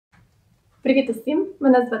Привіт усім!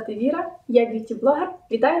 Мене звати Віра, я б'юті-блогер.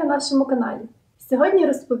 Вітаю на нашому каналі. Сьогодні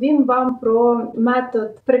розповім вам про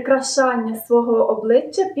метод прикрашання свого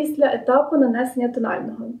обличчя після етапу нанесення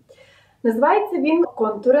тонального. Називається він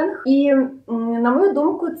контуринг і, на мою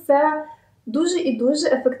думку, це дуже і дуже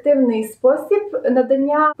ефективний спосіб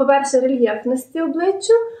надання, по-перше, рельєфності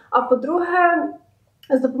обличчю, а по-друге,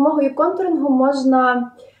 з допомогою контурингу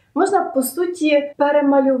можна, по суті,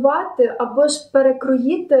 перемалювати або ж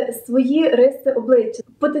перекроїти свої риси обличчя.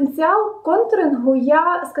 Потенціал контурингу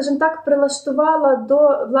я, скажімо так, прилаштувала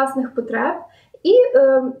до власних потреб. І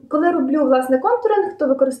коли роблю, власне, контуринг, то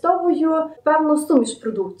використовую певну суміш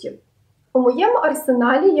продуктів. У моєму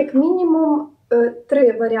арсеналі, як мінімум,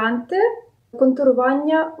 3 варіанти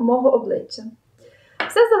контурування мого обличчя.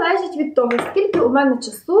 Все залежить від того, скільки у мене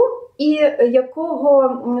часу і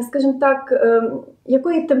якого, скажімо так,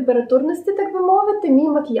 якої температурності, так би мовити, мій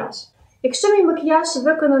макіяж. Якщо мій макіяж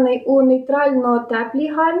виконаний у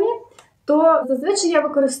нейтрально-теплій гамі, то зазвичай я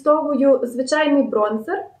використовую звичайний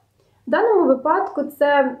бронзер. В даному випадку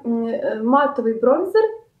це матовий бронзер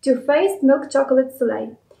Too Faced Milk Chocolate Soleil.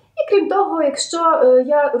 І крім того, якщо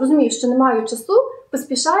я розумію, що не маю часу,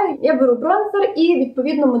 поспішаю, я беру бронзер і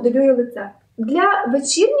відповідно моделюю лице. Для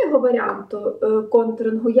вечірнього варіанту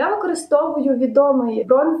контурингу я використовую відомий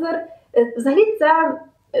бронзер. Взагалі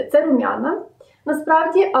це рум'яна,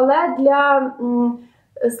 насправді, але для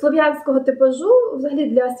слов'янського типажу, взагалі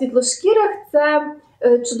для світлошкірих, це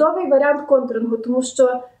чудовий варіант контурингу, тому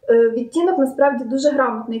що відтінок насправді дуже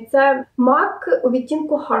грамотний. Це MAC у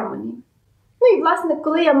відтінку Harmony. Ну і, власне,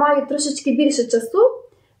 коли я маю трошечки більше часу,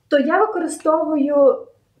 то я використовую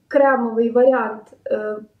кремовий варіант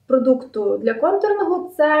продукту для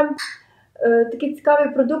контурингу. Це такий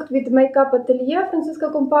цікавий продукт від Make-up Atelier, французька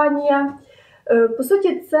компанія. По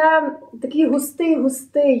суті, це такий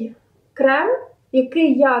густий крем,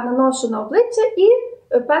 який я наношу на обличчя і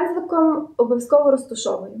пензликом обов'язково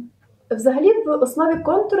розтушовую. Взагалі, в основі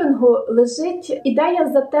контурингу лежить ідея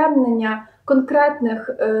затемнення конкретних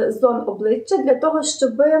зон обличчя для того,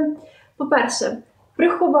 щоб, по-перше,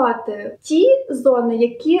 приховати ті зони,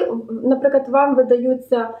 які, наприклад, вам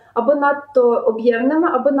видаються або надто об'ємними,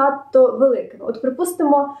 або надто великими. От,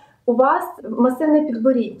 припустимо, у вас масивне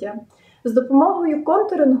підборіддя. З допомогою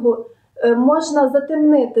контурингу можна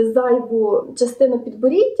затемнити зайву частину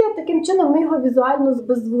підборіддя, таким чином ми його візуально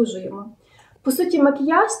звужуємо. По суті,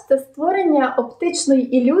 макіяж – це створення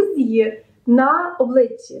оптичної ілюзії на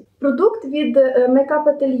обличчі. Продукт від Make-up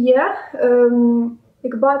Atelier,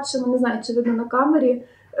 як бачимо, не знаю, чи видно на камері,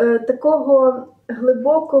 такого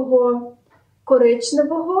глибокого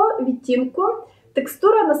коричневого відтінку.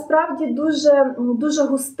 Текстура насправді дуже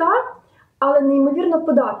густа, але неймовірно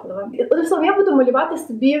податлива. Одним словом, я буду малювати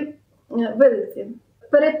собі вилиці.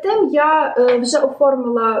 Перед тим я вже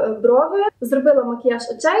оформила брови, зробила макіяж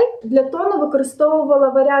очей. Для тону використовувала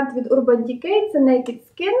варіант від Urban Decay, це Naked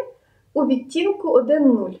Skin у відтінку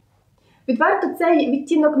 1.0. Відверто, цей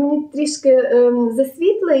відтінок мені трішки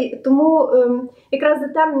засвітлий, тому якраз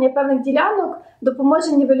затемнення певних ділянок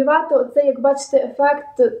допоможе нівелювати оцей, як бачите,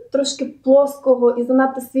 ефект трошки плоского і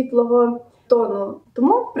занадто світлого тону.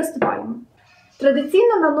 Тому приступаємо.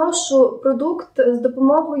 Традиційно наношу продукт з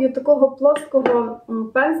допомогою такого плоского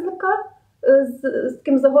пензлика з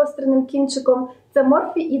таким загостреним кінчиком. Це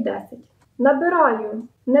Morphe E10. Набираю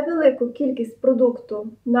невелику кількість продукту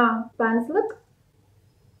на пензлик.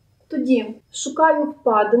 Тоді шукаю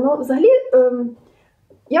впадину. Взагалі,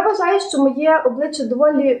 я вважаю, що моє обличчя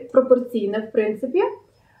доволі пропорційне, в принципі.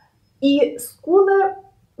 І скули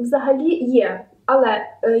взагалі є. Але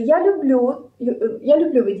я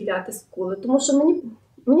люблю виділяти скули, тому що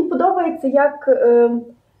мені подобається,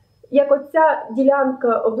 як оця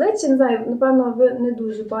ділянка обличчя, не знаю, напевно, ви не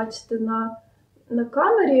дуже бачите на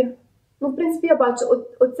камері. Ну, в принципі, я бачу,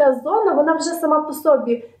 оця зона, вона вже сама по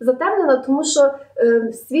собі затемнена, тому що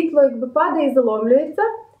світло якби падає і заломлюється,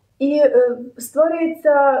 і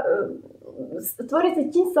створюється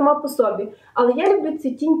тінь сама по собі. Але я люблю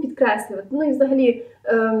цю тінь підкреслювати. Ну і взагалі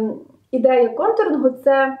ідея контурингу –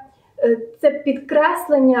 це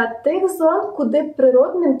підкреслення тих зон, куди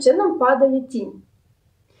природним чином падає тінь.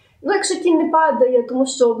 Ну, якщо тінь не падає, тому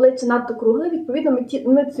що обличчя надто кругле, відповідно,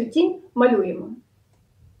 ми цю тінь малюємо.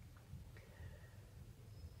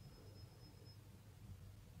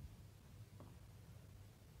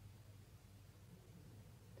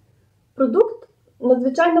 Продукт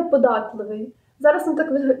надзвичайно податливий. Зараз він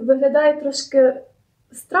так виглядає трошки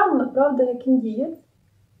странно, правда, як індієць.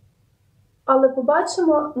 Але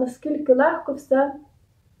побачимо, наскільки легко все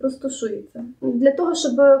розтушується. Для того,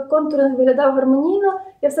 щоб контуринг виглядав гармонійно,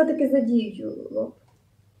 я все-таки задію лоб.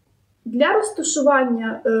 Для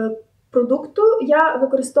розтушування продукту я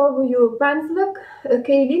використовую пензлик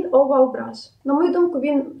K-Lin Oval Brush. На мою думку,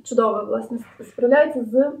 він чудово, власне, справляється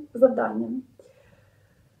з завданням.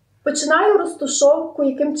 Починаю розтушовку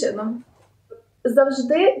яким чином?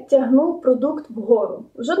 Завжди тягну продукт вгору.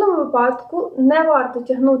 В жодному випадку не варто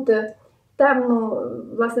тягнути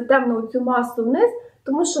темну цю масу вниз,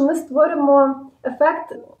 тому що ми створимо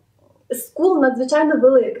ефект скул надзвичайно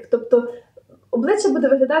великих. Тобто обличчя буде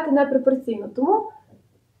виглядати непропорційно, тому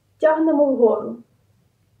тягнемо вгору.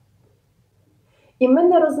 І ми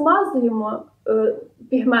не розмазуємо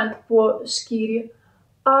пігмент по шкірі,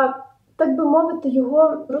 а, так би мовити,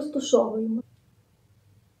 його розтушовуємо.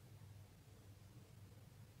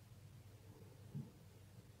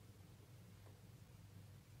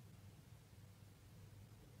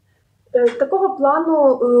 Такого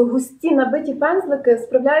плану густі набиті пензлики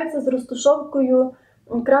справляються з розтушовкою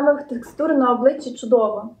кремових текстур на обличчі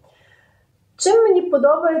чудово. Чим мені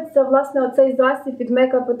подобається, власне, оцей засіб від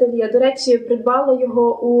Makeup Atelier? До речі, придбала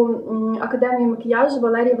його у Академії макіяжу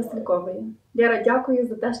Валерії Василькової. Лера, дякую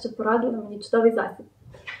за те, що порадила мені чудовий засіб.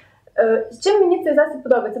 Чим мені цей засіб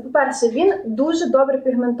подобається? По-перше, він дуже добре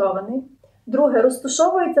пігментований. Друге,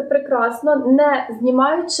 розтушовується прекрасно, не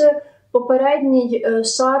знімаючи попередній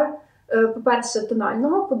шар, по-перше,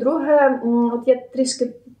 тонального. По-друге, от я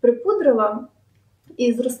трішки припудрила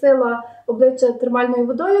і зросила обличчя термальною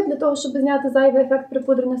водою для того, щоб зняти зайвий ефект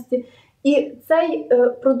припудреності. І цей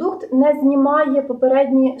продукт не знімає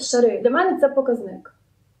попередні шари. Для мене це показник.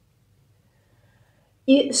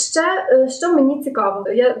 І ще, що мені цікаво,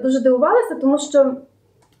 я дуже дивувалася, тому що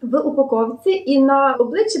в упаковці і на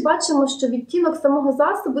обличчі бачимо, що відтінок самого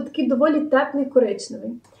засобу такий доволі теплий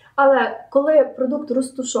коричневий. Але коли продукт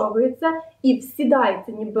розтушовується і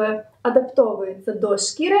всідається, ніби адаптовується до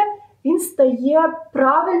шкіри, він стає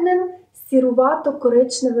правильним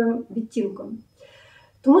сірувато-коричневим відтінком.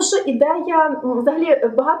 Тому що ідея, взагалі,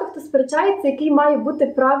 багато хто сперечається, який має бути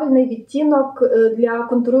правильний відтінок для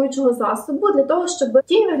контуруючого засобу, для того, щоб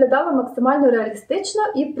тінь виглядала максимально реалістично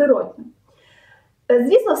і природно.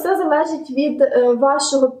 Звісно, все залежить від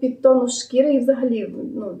вашого підтону шкіри і взагалі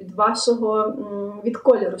від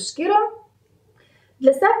кольору шкіри.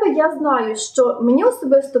 Для себе я знаю, що мені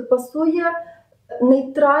особисто пасує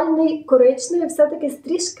нейтральний коричневий, все-таки з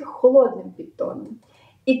трішки холодним підтоном.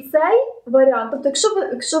 І цей варіант, тобто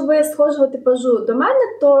якщо ви схожого типажу до мене,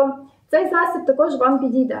 то цей засіб також вам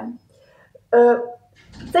підійде.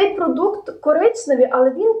 Цей продукт коричневий, але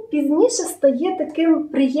він пізніше стає таким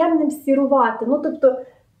приємним сіруватим. Тобто,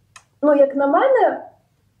 як на мене,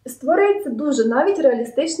 створюється дуже навіть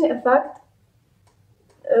реалістичний ефект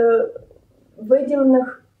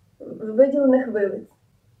виділених вилиць.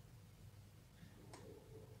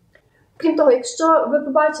 Крім того, якщо ви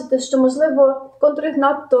побачите, що, можливо, контуринг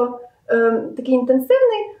надто такий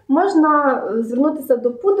інтенсивний, можна звернутися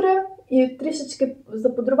до пудри і трішечки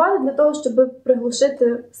запудрувати для того, щоб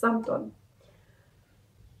приглушити сам тон.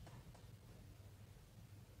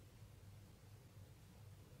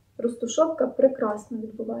 Розтушовка прекрасно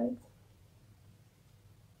відбувається.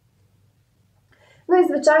 Ну і,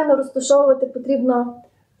 звичайно, розтушовувати потрібно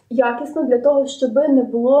якісно для того, щоб не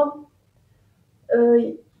було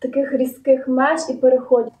таких різких меж і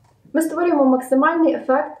переходів. Ми створюємо максимальний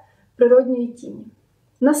ефект природньої тіні.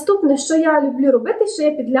 Наступне, що я люблю робити, що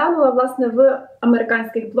я підглянула, власне, в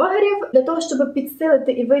американських блогерів, для того, щоб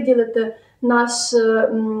підсилити і виділити наш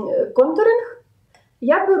контуринг,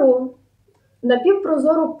 я беру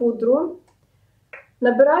напівпрозору пудру,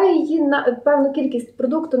 набираю її на певну кількість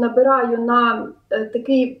продукту, набираю на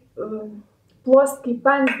такий плоский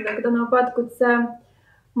пензлик, в даному випадку це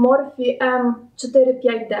Morphe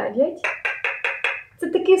M459. Це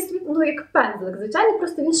такий, як пензлик, звичайно,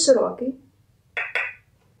 просто він широкий.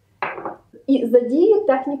 І задію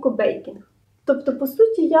техніку бейкінг. Тобто, по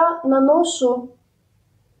суті, я наношу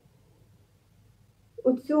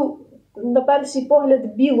оцю, на перший погляд,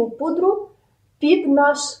 білу пудру під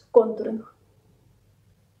наш контуринг.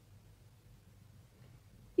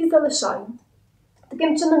 І залишаю.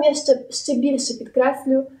 Таким чином я ще більше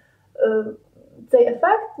підкреслю цей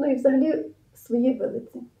ефект, і взагалі свої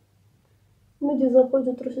вилиці. Іноді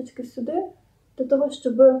заходжу трошечки сюди, для того,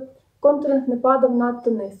 щоб контуринг не падав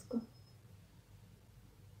надто низько.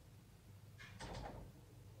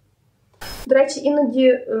 До речі, іноді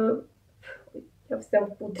я вся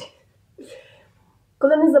в пудрі.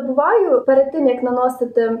 Коли не забуваю, перед тим, як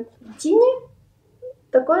наносити тіні,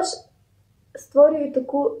 також створюю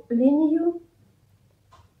таку лінію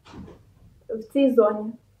в цій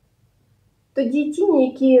зоні. Тоді тіні,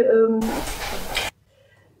 які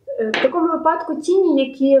в такому випадку тіні,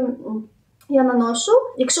 я наношу.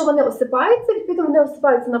 Якщо вони осипаються, відповідно вони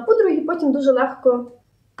осипаються на пудру і потім дуже легко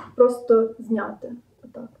просто зняти.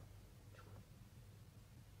 Отак.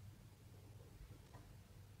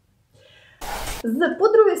 З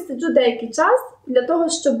пудрою сиджу деякий час для того,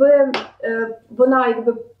 щоб вона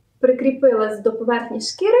якби прикріпилась до поверхні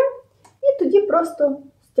шкіри, і тоді просто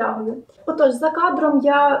стягую. Отож, за кадром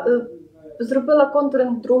я зробила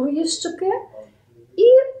контуринг другої щоки і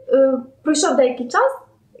пройшов деякий час,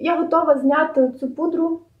 я готова зняти цю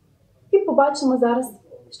пудру і побачимо зараз,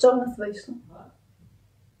 що в нас вийшло.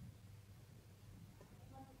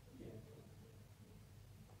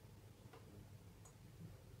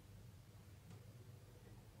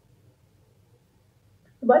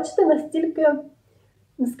 Бачите,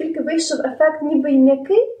 наскільки вийшов ефект ніби й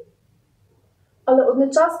м'який, але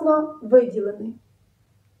одночасно виділений.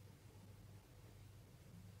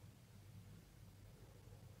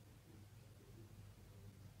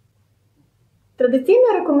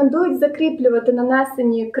 Традиційно рекомендують закріплювати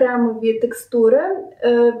нанесені кремові текстури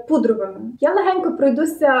пудровими. Я легенько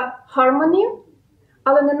пройдуся Harmony,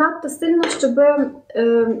 але не надто сильно, щоб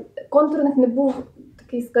контуринг не був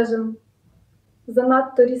такий, скажімо,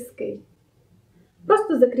 занадто різкий.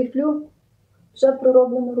 Просто закріплю вже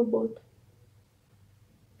пророблену роботу.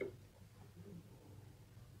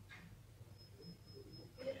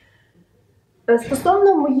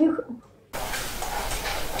 Стосовно моїх...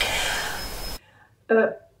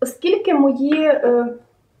 Оскільки мої...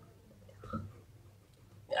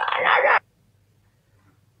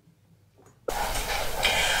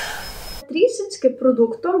 Трішечки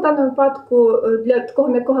продуктом, в даному випадку для такого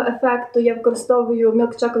м'якого ефекту я використовую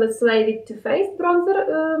Milk Chocolate Slay від Too Faced бронзер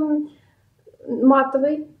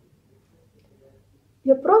матовий.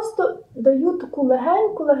 Я просто даю таку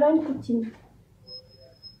легеньку тінь.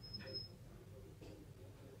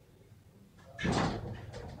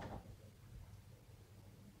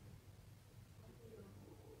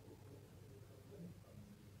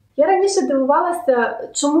 Я раніше дивувалася,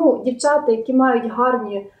 чому дівчата, які мають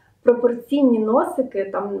гарні пропорційні носики,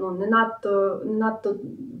 там, не надто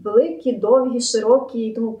великі, довгі, широкі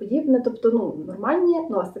і тому подібне, тобто нормальні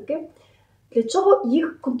носики, для чого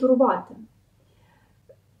їх контурувати?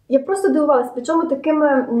 Я просто дивувалася, причому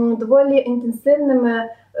такими доволі інтенсивними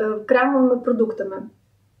кремовими продуктами.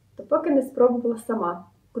 То поки не спробувала сама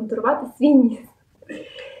контурувати свій ніс.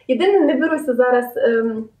 Єдине, не беруся зараз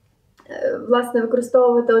власне,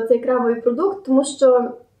 використовувати оцей кремовий продукт, тому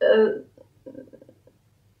що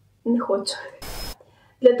не хочу.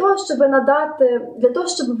 Для того,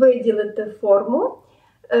 щоб виділити форму,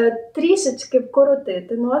 трішечки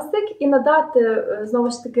вкоротити носик і надати, знову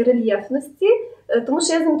ж таки, рельєфності, тому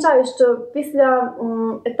що я замічаю, що після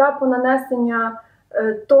етапу нанесення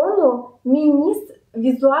тону мій ніс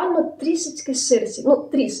візуально трішечки ширший.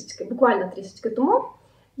 Трішечки, буквально трішечки. Тому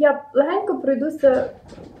я легенько пройдуся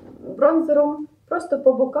бронзером просто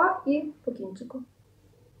по боках і по кінчику.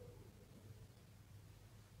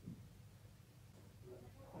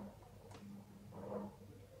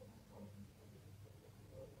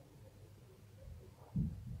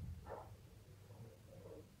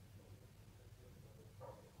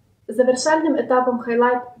 Завершальним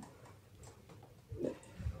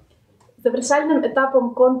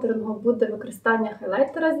етапом контурингу буде використання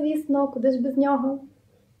хайлайтера, звісно, куди ж без нього.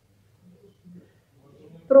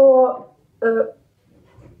 Про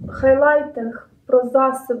хайлайтинг, про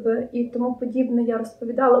засоби і тому подібне я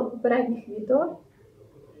розповідала у попередніх відео.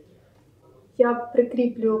 Я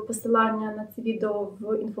прикріплю посилання на ці відео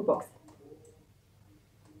в інфобоксі.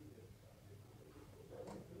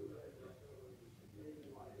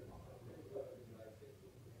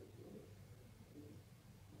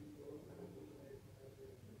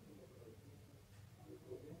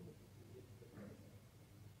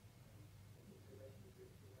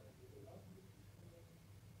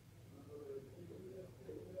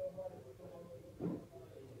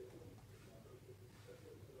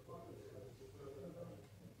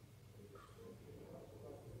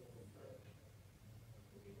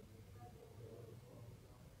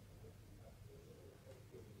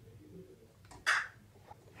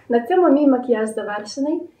 На цьому мій макіяж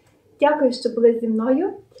завершений. Дякую, що були зі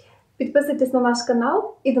мною. Підписуйтесь на наш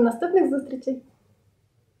канал і до наступних зустрічей!